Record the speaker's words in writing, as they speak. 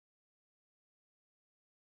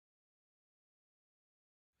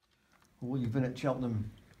Well, you've been at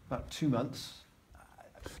Cheltenham about 2 months.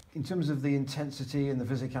 In terms of the intensity and the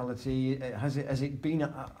physicality, has it been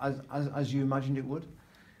as you imagined it would?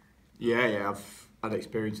 Yeah, I've had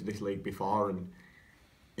experience of this league before, and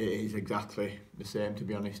it is exactly the same. To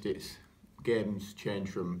be honest, it's games change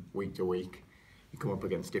from week to week. You come up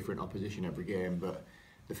against different opposition every game, but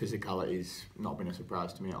the physicality's not been a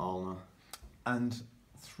surprise to me at all. No. And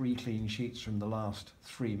 3 clean sheets from the last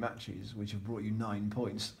 3 matches, which have brought you 9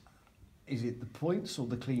 points. Is it the points or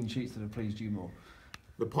the clean sheets that have pleased you more?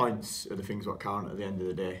 The points are the things that count at the end of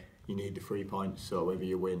the day. You need the 3 points, so whether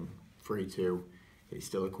you win 3-2, it's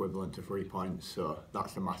still equivalent to 3 points, so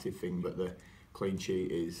that's a massive thing. But the clean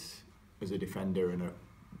sheet is, as a defender and a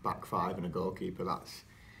back 5 and a goalkeeper, that's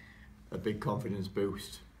a big confidence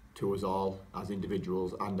boost to us all as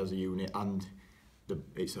individuals and as a unit, and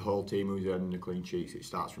it's the whole team who's earning the clean sheets. It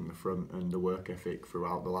starts from the front, and the work ethic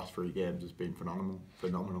throughout the last 3 games has been phenomenal.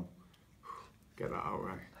 Get that out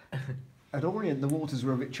right. At Orient, the waters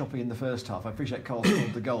were a bit choppy in the first half. I appreciate Carl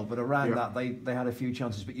scored the goal, but around that they had a few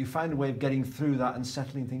chances. But you found a way of getting through that and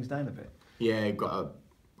settling things down a bit. Yeah, you've got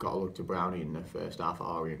to look to Brownie in the first half at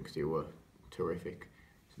Orient because they were terrific.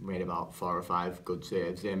 Made about 4 or 5 good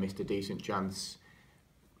saves. They missed a decent chance.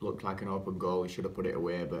 Looked like an open goal. He should have put it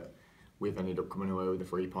away, but we've ended up coming away with the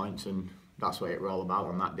 3 points, and that's what it were all about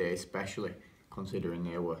on that day, especially considering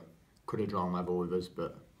they could have drawn level with us,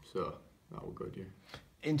 but so that was good, yeah.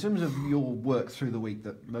 In terms of your work through the week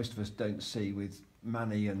that most of us don't see with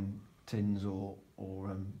Manny and Tins or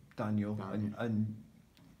Daniel and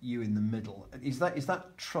you in the middle, is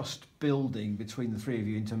that trust building between the 3 of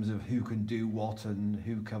you in terms of who can do what and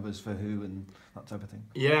who covers for who and that type of thing?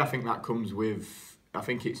 Yeah, I think that comes with, I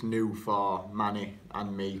think it's new for Manny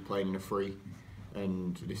and me playing in a free,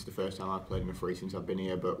 and this is the first time I've played in a free since I've been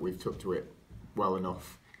here, but we've took to it well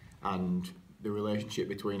enough, and the relationship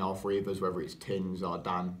between all 3 of us, whether it's Tins or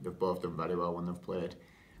Dan, they've both done very well when they've played,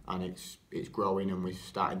 and it's growing, and we're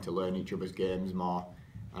starting to learn each other's games more,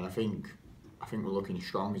 and I think we're looking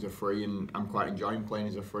strong as a free, and I'm quite enjoying playing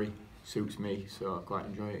as a free. Suits me, so I quite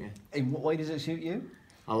enjoy it. Yeah. In what way does it suit you?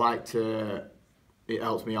 I like to. It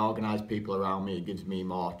helps me organise people around me. It gives me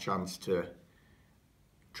more chance to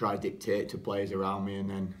try dictate to players around me, and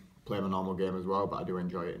then play my normal game as well. But I do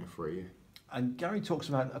enjoy it in a free. Yeah. And Gary talks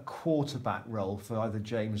about a quarterback role for either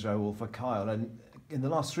James Rowe or for Kyle. And in the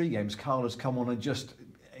last 3 games, Kyle has come on and just,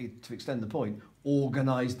 to extend the point,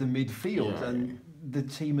 organised the midfield. And the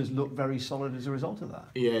team has looked very solid as a result of that.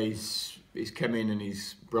 Yeah, he's come in and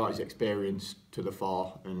he's brought his experience to the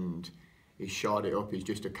fore, and he's shored it up. He's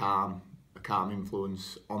just a calm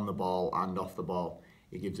influence on the ball and off the ball.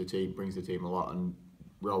 He brings the team a lot, and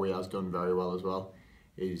Rowe has done very well as well.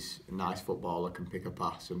 He's a nice footballer, can pick a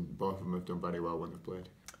pass, and both of them have done very well when they've played.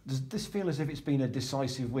 Does this feel as if it's been a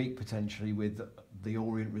decisive week potentially with the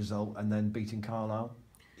Orient result and then beating Carlisle?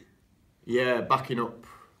 Yeah, backing up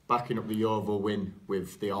the Yeovil win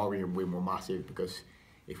with the Orient win were massive, because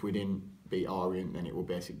if we didn't beat Orient, then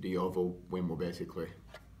the Yeovil win were basically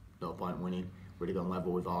no point winning. We'd have gone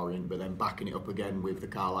level with Orient, but then backing it up again with the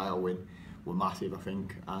Carlisle win were massive, I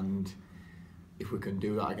think, and if we can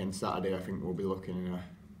do that again Saturday, I think we'll be looking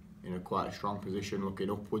in a quite a strong position, looking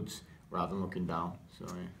upwards rather than looking down. So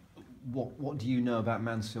yeah. What do you know about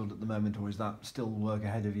Mansfield at the moment, or is that still work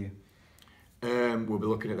ahead of you? We'll be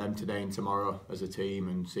looking at them today and tomorrow as a team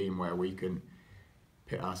and seeing where we can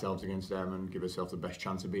pit ourselves against them and give ourselves the best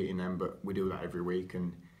chance of beating them. But we do that every week,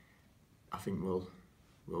 and I think we'll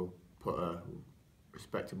put a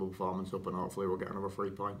respectable performance up, and hopefully we'll get another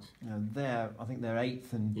 3 points. I think they're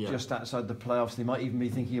 8th and just outside the playoffs. They might even be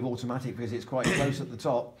thinking of automatic because it's quite close at the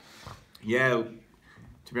top. Yeah,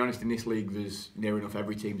 to be honest, in this league, there's near enough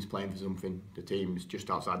every team's playing for something. The teams just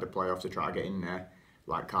outside the playoffs to try to get in there.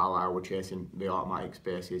 Like Carlisle, we're chasing the automatic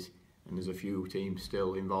spaces, and there's a few teams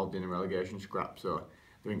still involved in a relegation scrap, so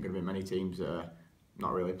there ain't going to be many teams that are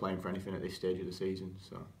not really playing for anything at this stage of the season.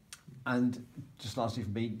 So. And just lastly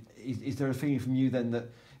from me, is there a feeling from you then that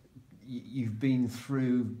you've been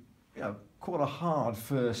through quite a hard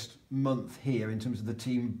first month here in terms of the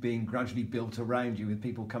team being gradually built around you with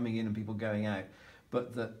people coming in and people going out,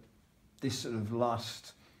 but that this sort of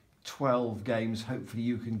last 12 games, hopefully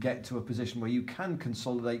you can get to a position where you can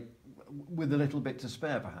consolidate with a little bit to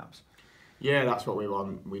spare, perhaps? Yeah, that's what we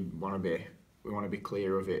want. We want to be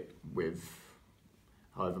clear of it with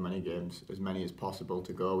however many games, as many as possible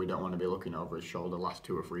to go. We don't want to be looking over his shoulder last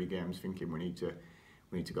 2 or 3 games thinking we need to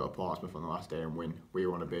go to Portsmouth on the last day and win. We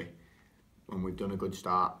want to be, when we've done a good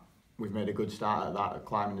start, we've made a good start at that, at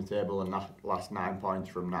climbing the table, and that last 9 points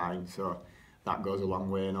from 9. So that goes a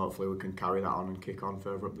long way, and hopefully we can carry that on and kick on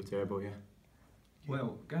further up the table. Yeah.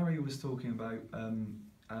 Well, Gary was talking about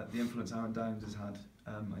the influence Aaron Downs has had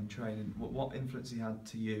in training. What influence he had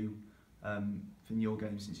to you in your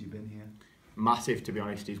game since you've been here? Massive, to be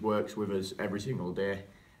honest. He works with us every single day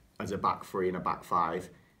as a back three and a back five,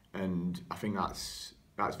 and I think that's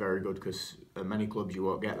very good, because at many clubs you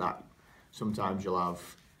won't get that. Sometimes you'll have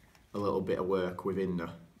a little bit of work within the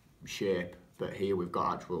shape, but here we've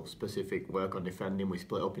got actual specific work on defending. We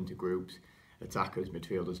split up into groups, attackers,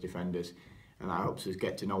 midfielders, defenders, and that helps us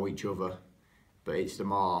get to know each other. But it's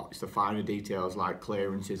the finer details like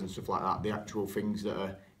clearances and stuff like that, the actual things that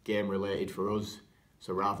are game related for us.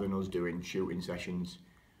 So rather than us doing shooting sessions,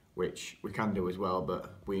 which we can do as well,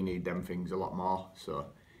 but we need them things a lot more, so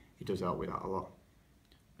he does help with that a lot.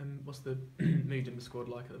 And what's the mood in the squad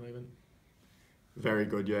like at the moment? Very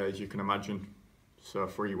good, yeah, as you can imagine. So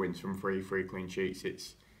 3 wins from 3 clean sheets,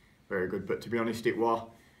 it's very good. But to be honest, it was,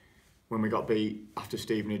 when we got beat after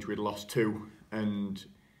Stevenage, we'd lost 2, and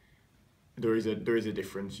there is a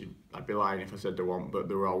difference. I'd be lying if I said there weren't, but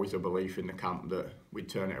there was always a belief in the camp that we'd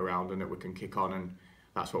turn it around and that we can kick on, and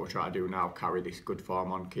that's what we're trying to do now, carry this good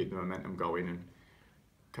form on, keep the momentum going and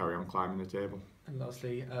carry on climbing the table. And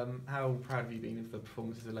lastly, how proud have you been of the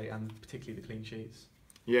performances of late, and particularly the clean sheets?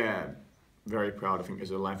 Yeah, very proud. I think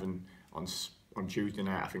as 11 on Tuesday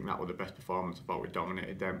night, I think that was the best performance. I thought we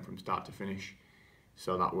dominated them from start to finish.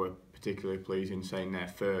 So that were particularly pleasing, saying they're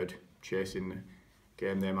third, chasing the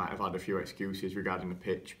game. They might have had a few excuses regarding the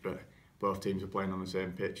pitch, but both teams are playing on the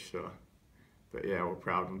same pitch. So, but yeah, we're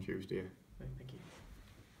proud on Tuesday. Thank you.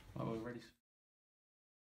 Well, we're ready.